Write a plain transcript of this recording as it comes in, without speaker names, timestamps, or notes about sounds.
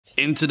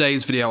In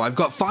today's video, I've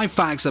got 5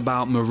 facts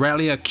about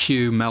Mirellia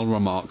Q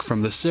Melromarc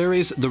from the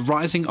series The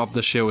Rising of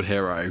the Shield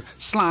Hero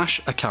 /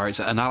 a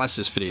character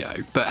analysis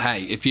video. But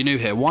hey, if you're new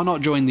here, why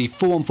not join the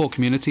 414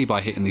 community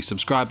by hitting the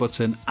subscribe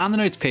button and the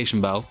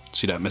notification bell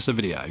so you don't miss a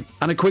video.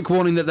 And a quick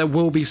warning that there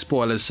will be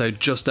spoilers, so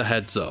just a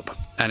heads up.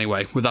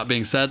 Anyway, with that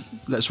being said,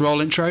 let's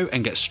roll intro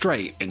and get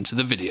straight into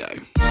the video.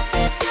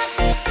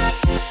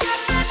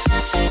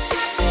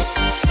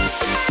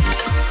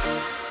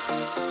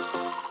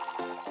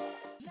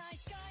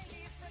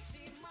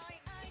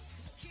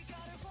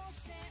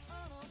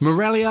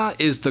 Mirellia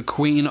is the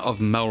Queen of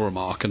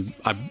Melromarc, and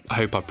I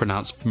hope I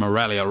pronounced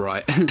Mirellia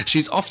right.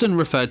 She's often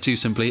referred to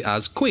simply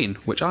as Queen,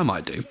 which I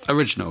might do.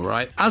 Original,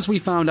 right? As we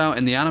found out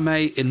in the anime,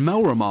 in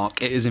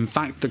Melromarc it is in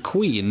fact the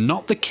Queen,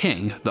 not the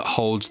King, that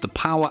holds the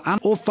power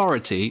and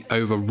authority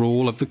over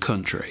rule of the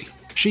country.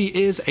 She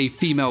is a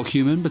female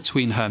human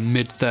between her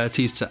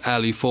mid-30s to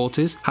early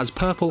 40s, has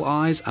purple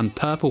eyes and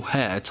purple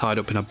hair tied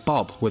up in a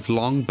bob with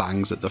long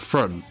bangs at the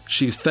front.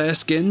 She's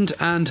fair-skinned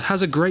and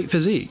has a great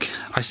physique.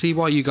 I see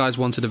why you guys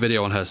wanted a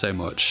video on her so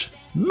much.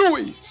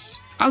 Nice!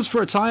 As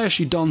for attire,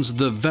 she dons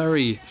the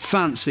very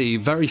fancy,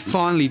 very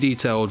finely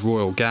detailed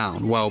royal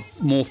gown, well,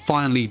 more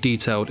finely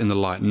detailed in the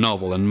light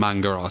novel and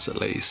manga art at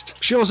least.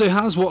 She also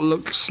has what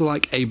looks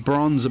like a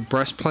bronze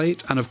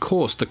breastplate, and of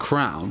course the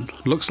crown.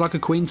 Looks like a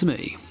queen to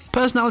me.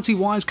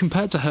 Personality-wise,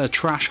 compared to her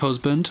trash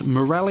husband,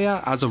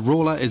 Mirellia as a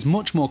ruler is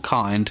much more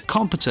kind,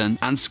 competent,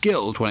 and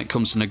skilled when it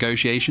comes to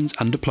negotiations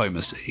and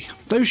diplomacy.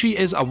 Though she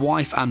is a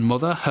wife and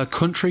mother, her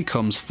country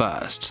comes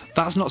first.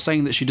 That's not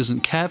saying that she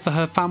doesn't care for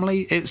her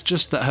family, it's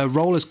just that her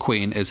role as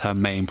queen is her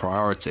main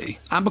priority.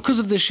 And because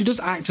of this, she does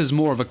act as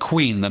more of a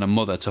queen than a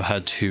mother to her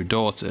 2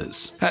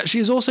 daughters. She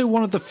is also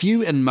one of the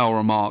few in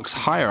Melromarc's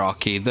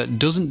hierarchy that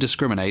doesn't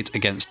discriminate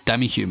against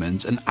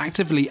demi-humans and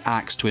actively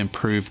acts to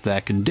improve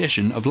their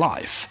condition of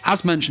life.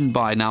 As mentioned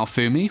by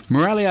Naofumi,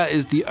 Mirellia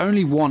is the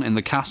only one in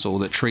the castle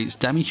that treats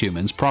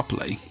demi-humans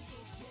properly.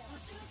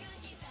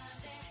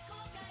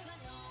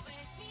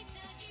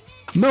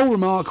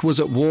 Melromarc was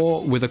at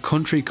war with a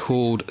country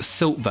called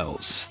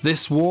Siltvelts.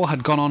 This war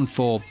had gone on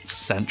for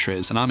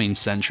centuries, and I mean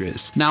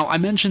centuries. Now, I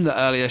mentioned that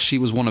earlier she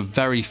was one of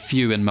very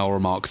few in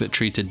Melromarc that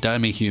treated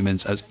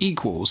demi-humans as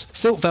equals.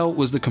 Siltvelt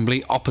was the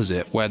complete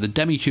opposite, where the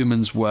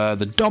demi-humans were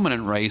the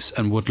dominant race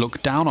and would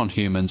look down on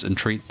humans and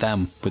treat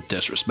them with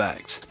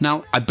disrespect.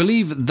 Now, I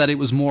believe that it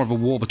was more of a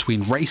war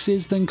between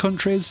races than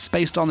countries,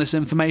 based on this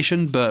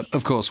information, but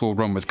of course we'll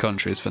run with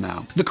countries for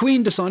now. The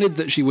Queen decided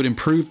that she would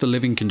improve the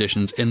living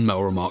conditions in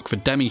Melromarc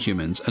for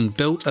demi-humans and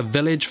built a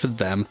village for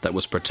them that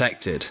was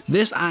protected.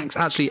 This act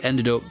actually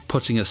ended up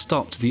putting a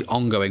stop to the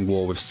ongoing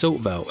war with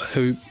Siltvelt,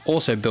 who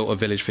also built a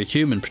village for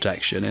human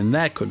protection in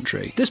their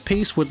country. This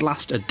peace would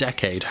last a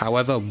decade,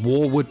 however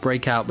war would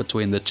break out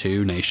between the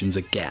 2 nations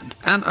again.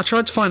 And I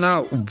tried to find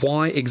out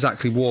why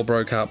exactly war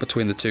broke out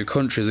between the 2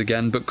 countries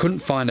again, but couldn't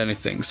find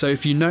anything. So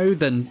if you know,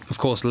 then of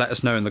course let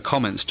us know in the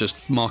comments, just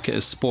mark it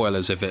as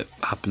spoilers if it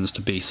happens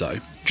to be so.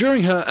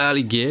 During her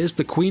early years,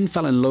 the Queen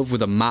fell in love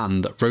with a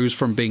man that rose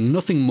from being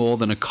nothing more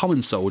than a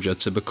common soldier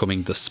to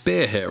becoming the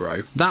spear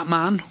hero. That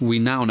man we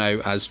now know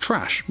as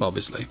Trash,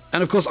 obviously.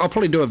 And of course I'll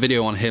probably do a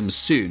video on him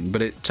soon,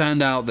 but it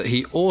turned out that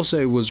he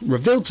also was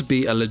revealed to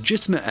be a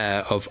legitimate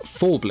heir of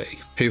Forbli,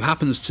 who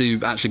happens to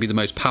actually be the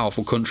most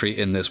powerful country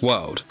in this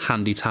world.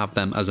 Handy to have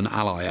them as an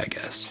ally, I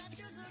guess.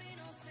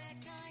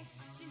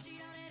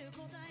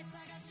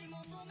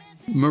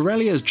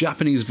 Mirellia's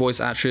Japanese voice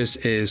actress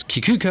is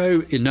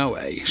Kikuko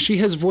Inoue. She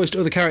has voiced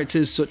other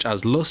characters such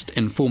as Lust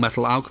in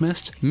Fullmetal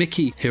Alchemist,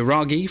 Miki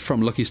Hiragi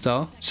from Lucky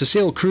Star,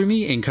 Cecile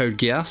Krumi in Code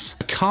Geass,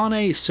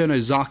 Akane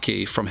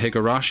Sonozaki from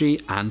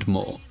Higurashi, and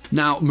more.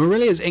 Now,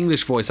 Mirellia's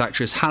English voice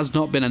actress has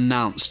not been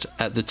announced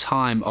at the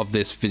time of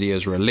this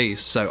video's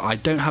release, so I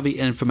don't have the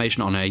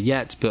information on her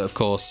yet, but of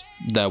course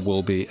there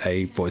will be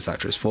a voice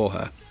actress for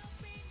her.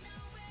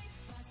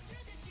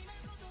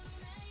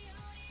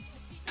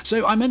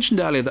 So I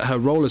mentioned earlier that her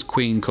role as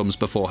queen comes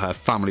before her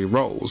family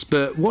roles,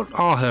 but what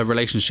are her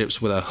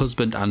relationships with her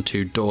husband and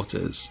 2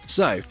 daughters?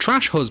 So,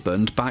 Trash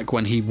husband, back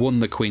when he won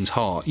the queen's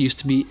heart, used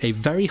to be a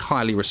very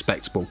highly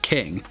respectable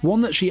king,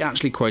 one that she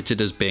actually quoted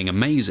as being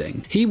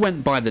amazing. He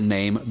went by the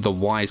name the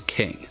Wise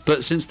King,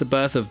 but since the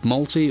birth of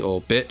Multi,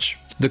 or Bitch,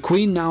 the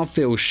Queen now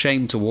feels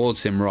shame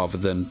towards him rather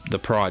than the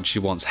pride she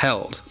once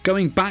held.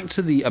 Going back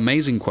to the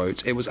amazing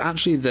quote, it was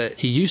actually that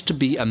he used to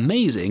be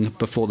amazing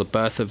before the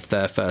birth of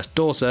their first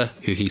daughter,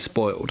 who he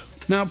spoiled.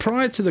 Now,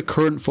 prior to the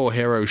current 4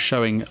 heroes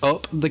showing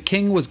up, the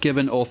king was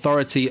given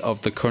authority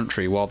of the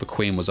country while the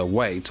queen was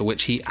away, to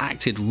which he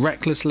acted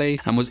recklessly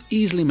and was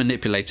easily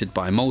manipulated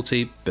by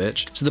Multi,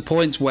 Bitch, to the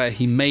point where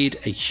he made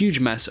a huge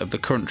mess of the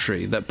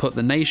country that put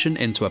the nation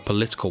into a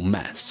political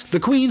mess. The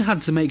queen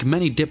had to make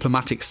many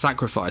diplomatic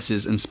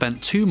sacrifices and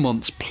spent 2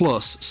 months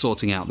plus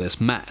sorting out this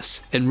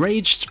mess.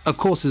 Enraged, of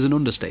course, is an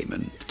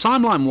understatement.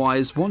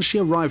 Timeline-wise, once she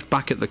arrived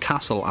back at the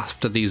castle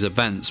after these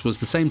events was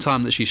the same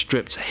time that she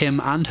stripped him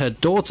and her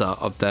daughter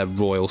of their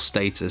royal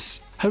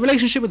status. Her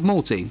relationship with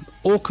Multi,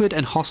 awkward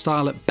and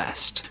hostile at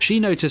best. She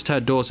noticed her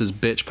daughter's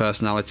bitch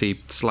personality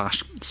 /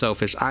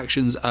 selfish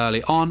actions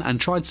early on and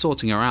tried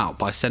sorting her out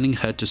by sending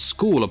her to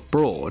school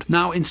abroad.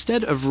 Now,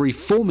 instead of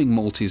reforming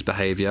Multi's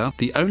behaviour,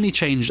 the only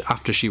change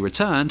after she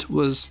returned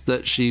was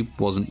that she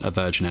wasn't a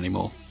virgin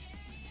anymore.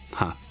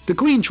 Huh. The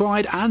Queen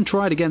tried and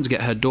tried again to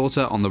get her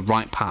daughter on the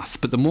right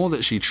path, but the more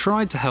that she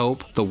tried to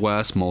help, the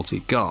worse Multi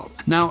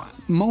got. Now,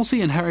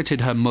 Multi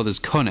inherited her mother's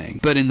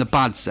cunning, but in the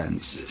bad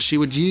sense. She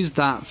would use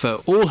that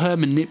for all her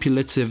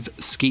manipulative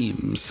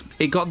schemes.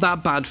 It got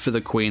that bad for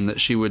the Queen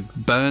that she would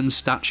burn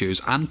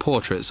statues and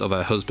portraits of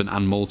her husband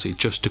and Multi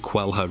just to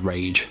quell her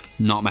rage.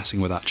 Not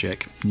messing with that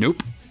chick.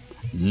 Nope.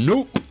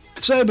 Nope.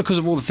 So, because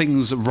of all the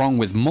things wrong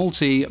with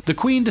Multi, the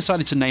Queen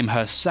decided to name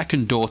her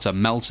second daughter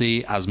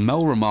Melty as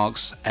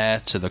Melromarc's heir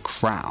to the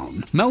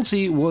crown.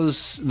 Melty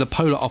was the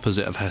polar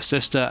opposite of her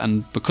sister,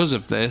 and because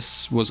of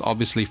this, was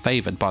obviously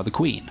favoured by the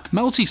Queen.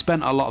 Melty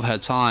spent a lot of her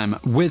time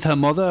with her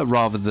mother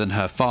rather than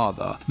her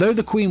father. Though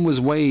the Queen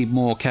was way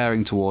more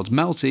caring towards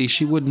Melty,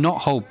 she would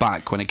not hold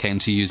back when it came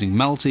to using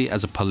Melty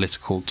as a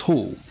political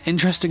tool.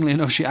 Interestingly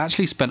enough, she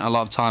actually spent a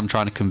lot of time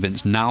trying to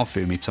convince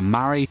Naofumi to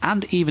marry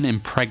and even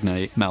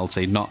impregnate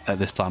Melty, not at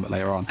this time but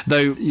later on. Though,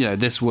 you know,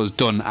 this was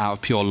done out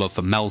of pure love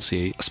for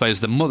Melty. I suppose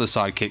the mother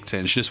side kicked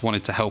in. She just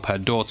wanted to help her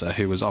daughter,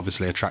 who was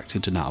obviously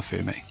attracted to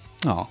Naofumi.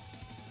 Oh.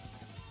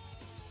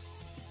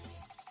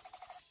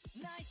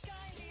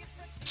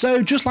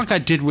 So, just like I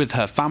did with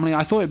her family,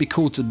 I thought it'd be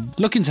cool to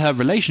look into her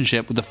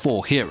relationship with the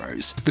four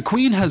heroes. The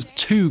Queen has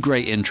two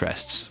great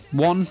interests.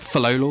 One,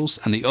 Philolals,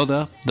 and the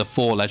other, the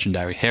four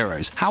legendary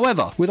heroes.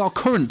 However, with our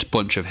current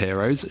bunch of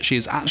heroes, she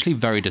is actually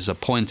very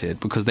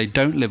disappointed because they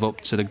don't live up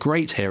to the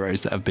great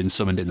heroes that have been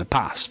summoned in the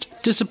past.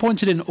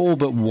 Disappointed in all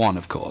but one,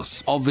 of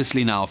course.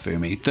 Obviously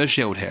Naofumi, the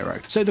shield hero.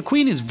 So the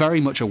Queen is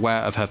very much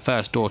aware of her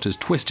first daughter's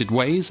twisted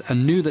ways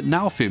and knew that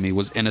Naofumi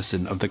was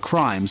innocent of the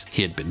crimes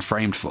he had been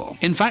framed for.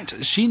 In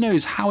fact, she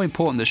knows how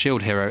important the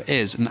shield hero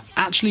is and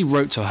actually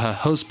wrote to her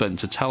husband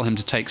to tell him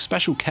to take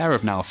special care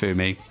of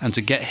Naofumi and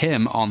to get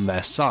him on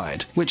their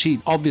side, which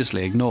he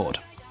obviously ignored.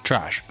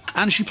 Trash.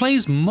 And she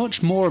plays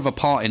much more of a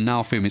part in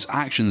Naofumi's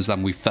actions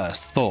than we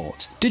first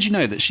thought. Did you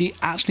know that she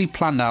actually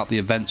planned out the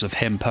events of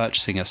him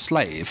purchasing a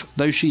slave,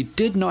 though she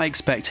did not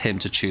expect him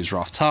to choose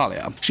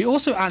Raftalia? She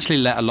also actually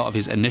let a lot of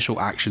his initial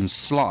actions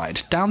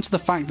slide, down to the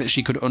fact that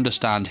she could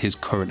understand his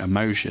current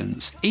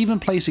emotions. Even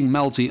placing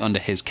Melty under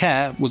his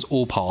care was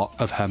all part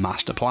of her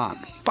master plan.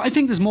 But I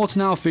think there's more to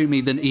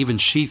Naofumi than even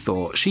she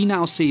thought. She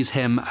now sees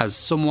him as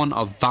someone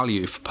of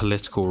value for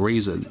political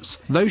reasons.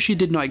 Though she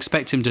did not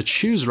expect him to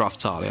choose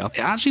Raftalia, it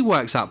actually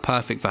works out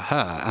perfect for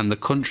her and the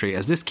country,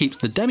 as this keeps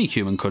the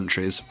demi-human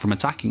countries from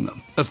attacking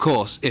them. Of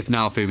course, if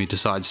Naofumi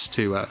decides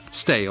to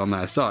stay on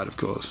their side, of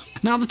course.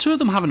 Now, the two of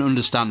them have an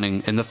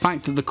understanding in the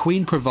fact that the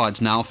Queen provides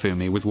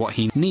Naofumi with what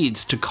he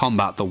needs to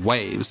combat the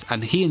waves,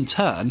 and he in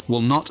turn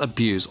will not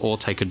abuse or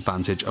take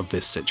advantage of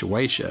this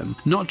situation.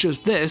 Not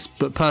just this,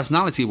 but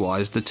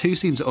personality-wise, the two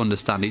seem to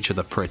understand each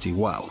other pretty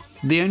well.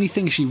 The only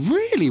thing she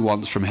really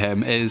wants from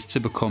him is to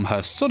become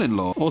her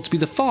son-in-law, or to be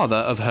the father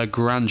of her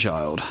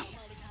grandchild.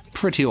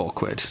 Pretty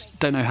awkward.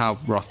 Don't know how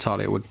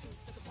Raftalia would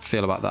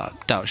feel about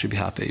that. Doubt she'd be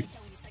happy.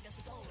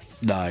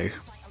 No.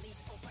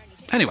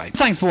 Anyway,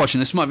 thanks for watching.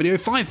 This is my video,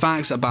 5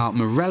 facts about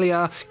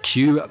Mirellia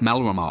Q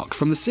Melromarc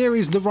from the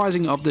series The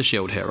Rising of the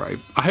Shield Hero.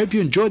 I hope you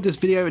enjoyed this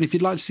video, and if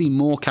you'd like to see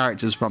more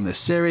characters from this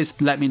series,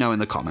 let me know in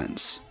the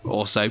comments.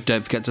 Also,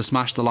 don't forget to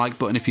smash the like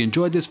button if you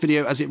enjoyed this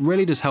video, as it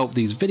really does help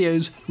these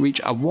videos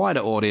reach a wider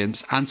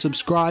audience, and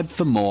subscribe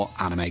for more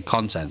anime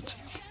content.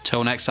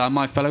 Till next time,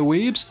 my fellow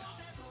weebs,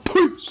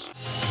 peace!